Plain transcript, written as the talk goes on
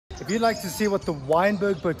If you'd like to see what the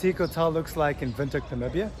Weinberg Boutique Hotel looks like in Windhoek,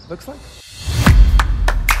 Namibia, looks like.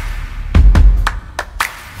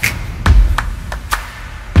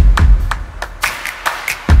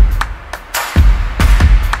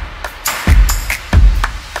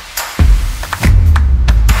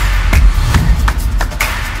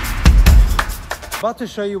 About to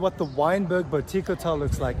show you what the Weinberg Boutique Hotel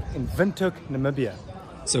looks like in Windhoek, Namibia.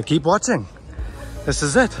 So keep watching. This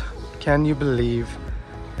is it. Can you believe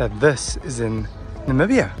that this is in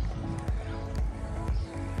Namibia?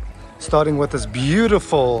 Starting with this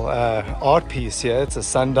beautiful art piece here. It's a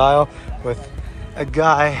sundial with a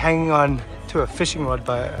guy hanging on to a fishing rod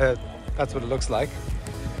by that's what it looks like.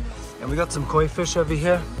 And we got some koi fish over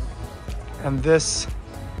here. And this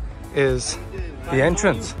is the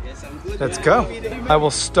entrance. Let's go. I will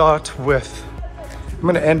start with, I'm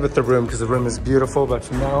going to end with the room because the room is beautiful, but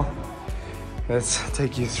for now, let's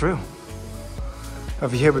take you through.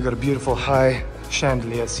 Over here, we've got a beautiful high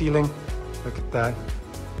chandelier ceiling. Look at that.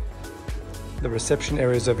 The reception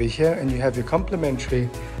area is over here, and you have your complimentary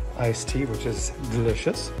iced tea, which is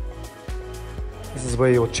delicious. This is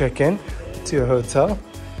where you'll check in to your hotel.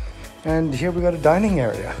 And here we got a dining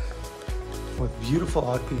area with beautiful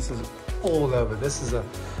art pieces all over. This is an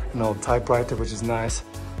old typewriter, which is nice.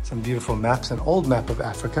 Some beautiful maps, an old map of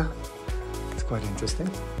Africa. It's quite interesting.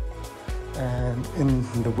 And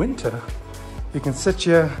in the winter, you can sit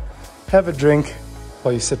here, have a drink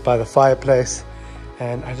while you sit by the fireplace.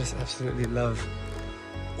 And I just absolutely love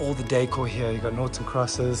all the decor here. You got noughts and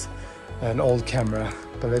crosses, an old camera,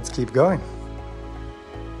 but let's keep going.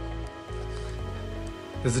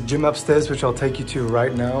 There's a gym upstairs, which I'll take you to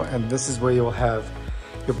right now. And this is where you'll have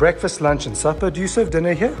your breakfast, lunch, and supper. Do you serve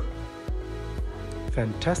dinner here?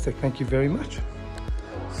 Fantastic, thank you very much.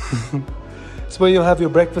 It's where you'll have your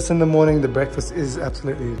breakfast in the morning. The breakfast is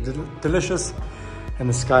absolutely delicious. And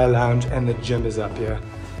the Sky Lounge and the gym is up here.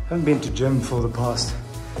 I haven't been to gym for the past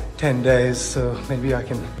 10 days, so maybe I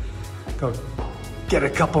can go get a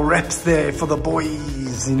couple reps there for the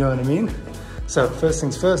boys, you know what I mean? So first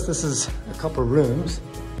things first, this is a couple rooms.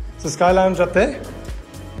 Is the Sky Lounge up there?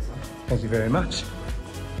 Thank you very much.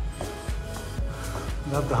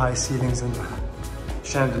 Love the high ceilings and the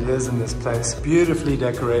chandeliers in this place. Beautifully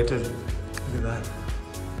decorated. Look at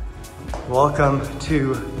that. Welcome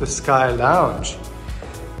to the Sky Lounge.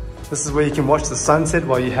 This is where you can watch the sunset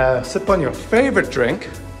while you sip on your favorite drink,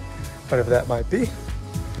 whatever that might be.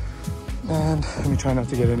 And let me try not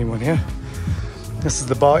to get anyone here. This is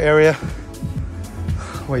the bar area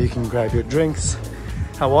where you can grab your drinks.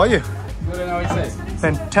 How are you? Good, how is it?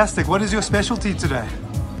 Fantastic. What is your specialty today?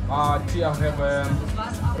 Tea, I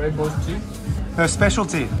have Red Bull tea. No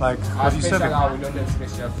specialty, like what you serving? We don't have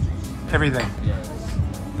specialty. Everything. Yes.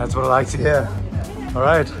 That's what I like to hear. All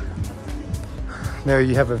right. There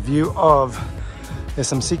you have a view of, there's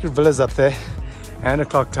some secret villas up there and a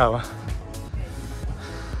clock tower.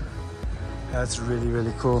 That's really,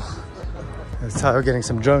 really cool. That's how we're getting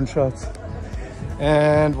some drone shots.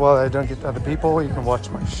 And while I don't get other people, you can watch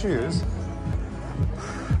my shoes.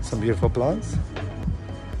 Some beautiful plants.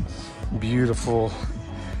 Beautiful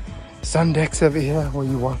sun decks over here where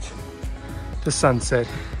you watch the sunset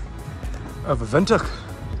over Windhoek.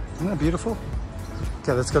 Isn't that beautiful?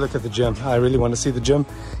 Okay, let's go look at the gym. I really want to see the gym.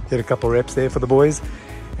 Get a couple reps there for the boys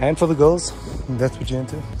and for the girls. And that's what you're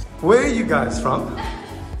into. Where are you guys from?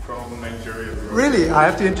 From Nigeria. Really? I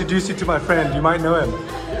have to introduce you to my friend. You might know him.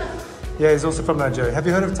 Yeah, he's also from Nigeria. Have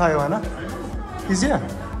you heard of Taiwana? He's here.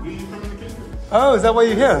 Oh, is that why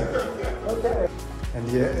you're here? Okay. And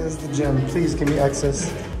here is the gym. Please give me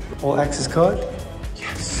access. All access card?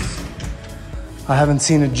 Yes. I haven't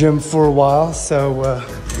seen a gym for a while, so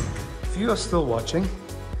if you are still watching,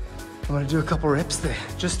 I'm gonna do a couple reps there,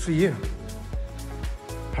 just for you.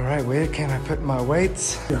 All right, where can I put my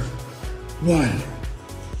weights? 1,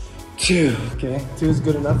 2. Okay, 2 is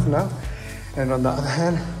good enough for now. And on the other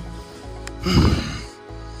hand,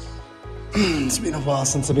 it's been a while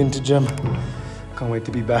since I've been to gym. Can't wait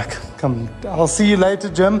to be back. I'll see you later,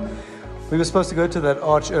 Jim. We were supposed to go to that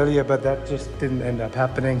arch earlier, but that just didn't end up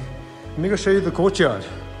happening. Let me go show you the courtyard.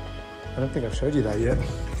 I don't think I've showed you that yet.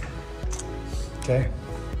 Okay.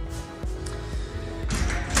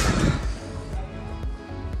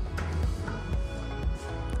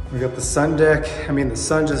 We got the sun deck. I mean, the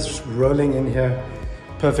sun just rolling in here.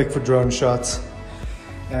 Perfect for drone shots.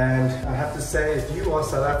 And I have to say, if you are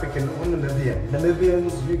South African or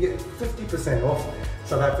Namibians, you get 50% off.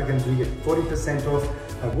 South Africans, you get 40% off.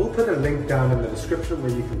 I will put a link down in the description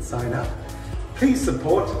where you can sign up. Please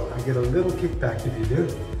support. I get a little kickback if you do.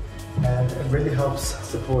 And it really helps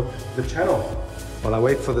support the channel. While I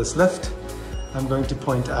wait for this lift, I'm going to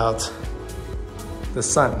point out the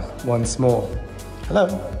sun once more. Hello.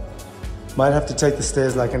 Might have to take the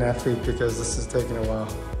stairs like an athlete because this is taking a while.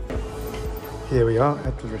 Here we are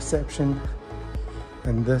at the reception,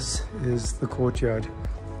 and this is the courtyard.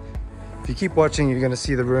 If you keep watching, you're going to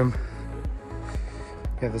see the room.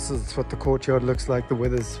 Yeah, this is what the courtyard looks like. The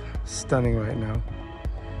weather's stunning right now.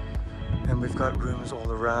 And we've got rooms all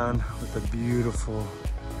around with the beautiful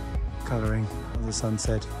coloring of the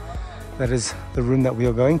sunset. That is the room that we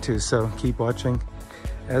are going to, so keep watching.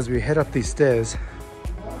 As we head up these stairs,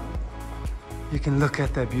 you can look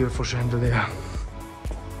at that beautiful chandelier.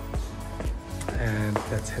 And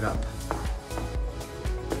let's head up.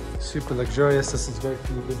 Super luxurious. This is great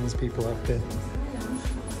for you business people out there.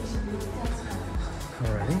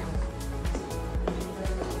 Alrighty.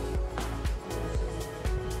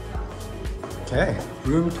 Okay,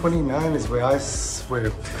 room 29 is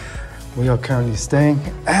where we are currently staying.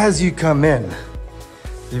 As you come in,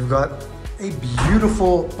 you've got a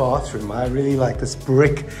beautiful bathroom. I really like this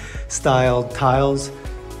brick style tiles.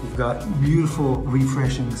 You've got beautiful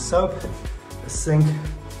refreshing soap, a sink,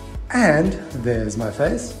 and there's my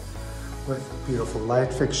face with beautiful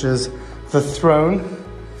light fixtures, the throne,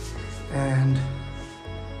 and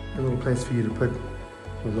a little place for you to put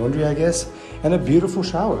your laundry, I guess, and a beautiful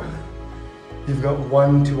shower. You've got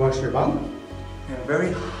one to wash your bum and a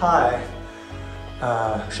very high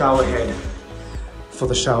shower head for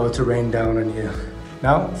the shower to rain down on you.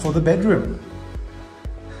 Now for the bedroom.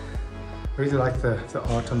 Really like the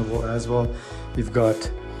art on the wall as well. You've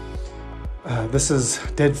got, this is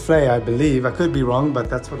dead flay, I believe. I could be wrong,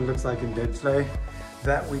 but that's what it looks like in dead flay.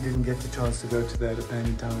 That we didn't get the chance to go to that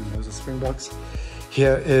abandoned town in those Springboks.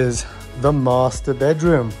 Here is the master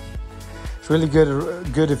bedroom. It's really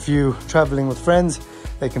good if you're traveling with friends.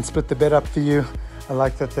 They can split the bed up for you. I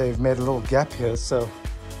like that they've made a little gap here, so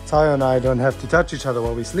Tayo and I don't have to touch each other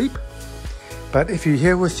while we sleep. But if you're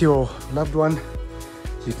here with your loved one,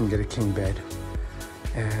 you can get a king bed.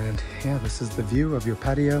 And yeah, this is the view of your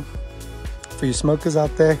patio. For you smokers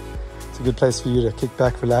out there, it's a good place for you to kick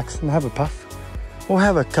back, relax, and have a puff. Or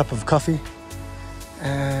have a cup of coffee.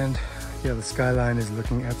 And yeah, the skyline is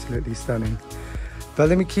looking absolutely stunning. But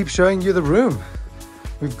let me keep showing you the room.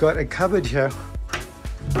 We've got a cupboard here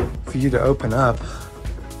for you to open up.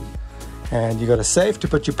 And you got a safe to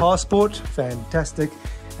put your passport, fantastic.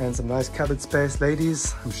 And some nice cupboard space.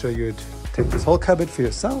 Ladies, I'm sure you'd take this whole cupboard for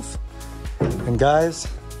yourself. And guys,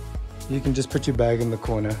 you can just put your bag in the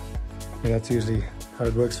corner. Yeah, that's usually how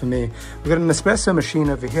it works for me. We've got an espresso machine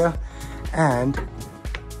over here and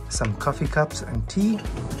some coffee cups and tea.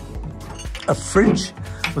 A fridge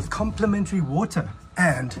with complimentary water.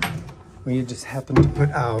 And we just happen to put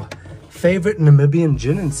our favorite Namibian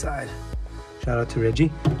gin inside. Shout out to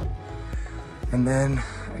Reggie. And then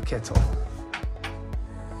a kettle.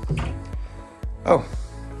 Oh,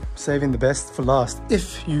 saving the best for last.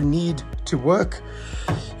 If you need to work,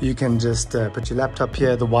 you can just put your laptop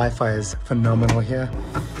here. The Wi-Fi is phenomenal here.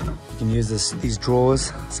 You can use these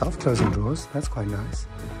drawers, self-closing drawers. That's quite nice.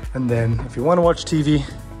 And then if you want to watch TV,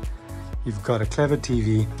 you've got a clever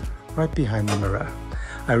TV right behind the mirror.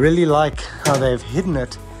 I really like how they've hidden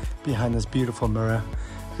it behind this beautiful mirror,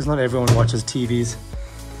 because not everyone watches TVs.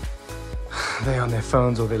 They're on their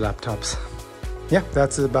phones or their laptops. Yeah,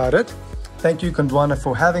 that's about it. Thank you, Gondwana,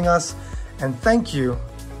 for having us. And thank you,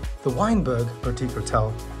 the Weinberg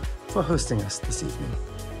Hotel, for hosting us this evening.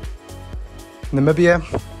 Namibia,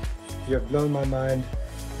 you have blown my mind,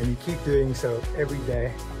 and you keep doing so every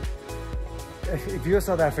day. If you're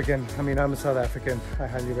South African, I mean, I'm a South African, I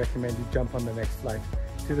highly recommend you jump on the next flight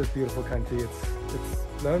to this beautiful country.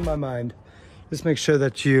 It's blown my mind. Just make sure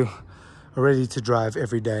that you are ready to drive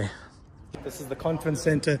every day. This is the conference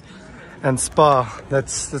center and spa.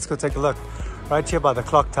 Let's go take a look. Right here by the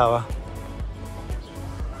clock tower.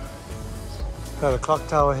 Got the clock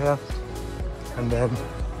tower here. And then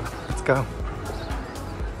let's go.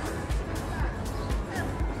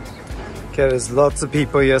 Okay, there's lots of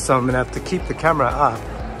people here, so I'm gonna have to keep the camera up.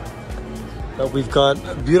 But we've got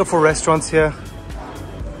beautiful restaurants here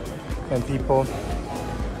and people.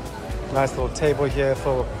 Nice little table here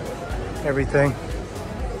for everything.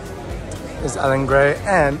 There's Alan Gray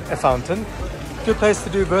and a fountain. Good place to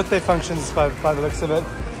do birthday functions by the looks of it.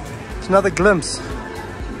 It's another glimpse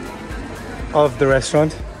of the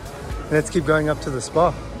restaurant. Let's keep going up to the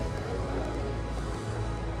spa.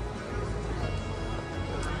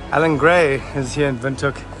 Alan Gray is here in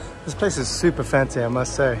Windhoek. This place is super fancy, I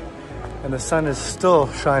must say. And the sun is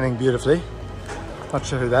still shining beautifully. Not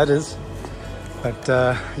sure who that is, but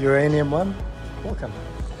Uranium One, welcome.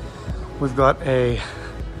 We've got a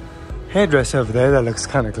hairdresser over there that looks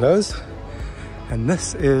kind of close. And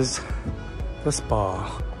this is the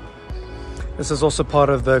spa. This is also part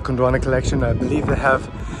of the Gondwana Collection. I believe they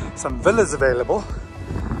have some villas available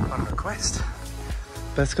on request.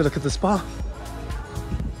 Let's go look at the spa.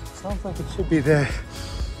 Sounds like it should be there.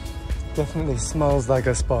 Definitely smells like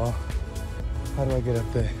a spa. How do I get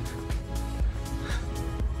up there?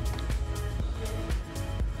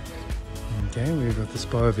 Okay, we've got the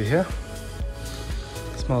spa over here.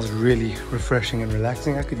 It smells really refreshing and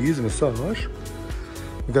relaxing. I could use a massage.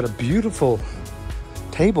 We've got a beautiful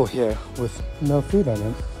table here with no food on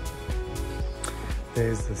it.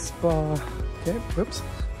 There's the spa. Okay, whoops.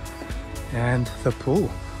 And the pool.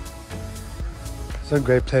 It's a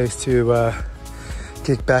great place to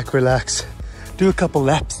kick back, relax, do a couple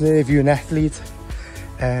laps there if you're an athlete,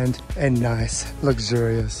 and a nice,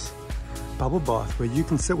 luxurious bubble bath where you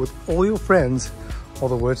can sit with all your friends while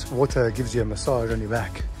the water gives you a massage on your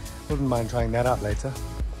back. Wouldn't mind trying that out later.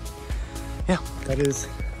 Yeah, that is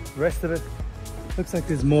the rest of it. Looks like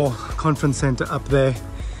there's more conference center up there,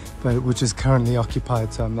 but which is currently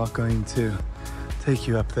occupied, so I'm not going to take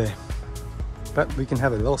you up there. But we can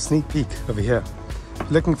have a little sneak peek over here.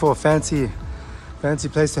 Looking for a fancy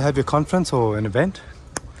place to have your conference or an event?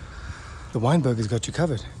 The Weinberg has got you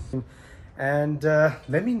covered. And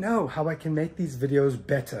let me know how I can make these videos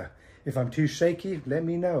better. If I'm too shaky, let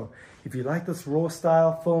me know. If you like this raw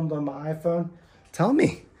style filmed on my iPhone, tell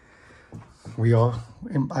me.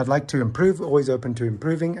 I'd like to improve, always open to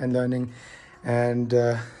improving and learning. And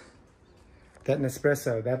that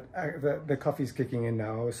Nespresso, the coffee's kicking in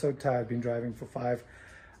now. I was so tired, been driving for 5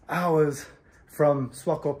 hours from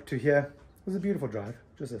Swakop to here. It was a beautiful drive,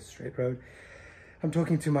 just a straight road. I'm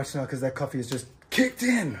talking too much now because that coffee is just kicked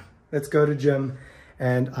in. Let's go to gym,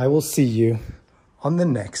 and I will see you on the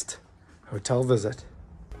next hotel visit.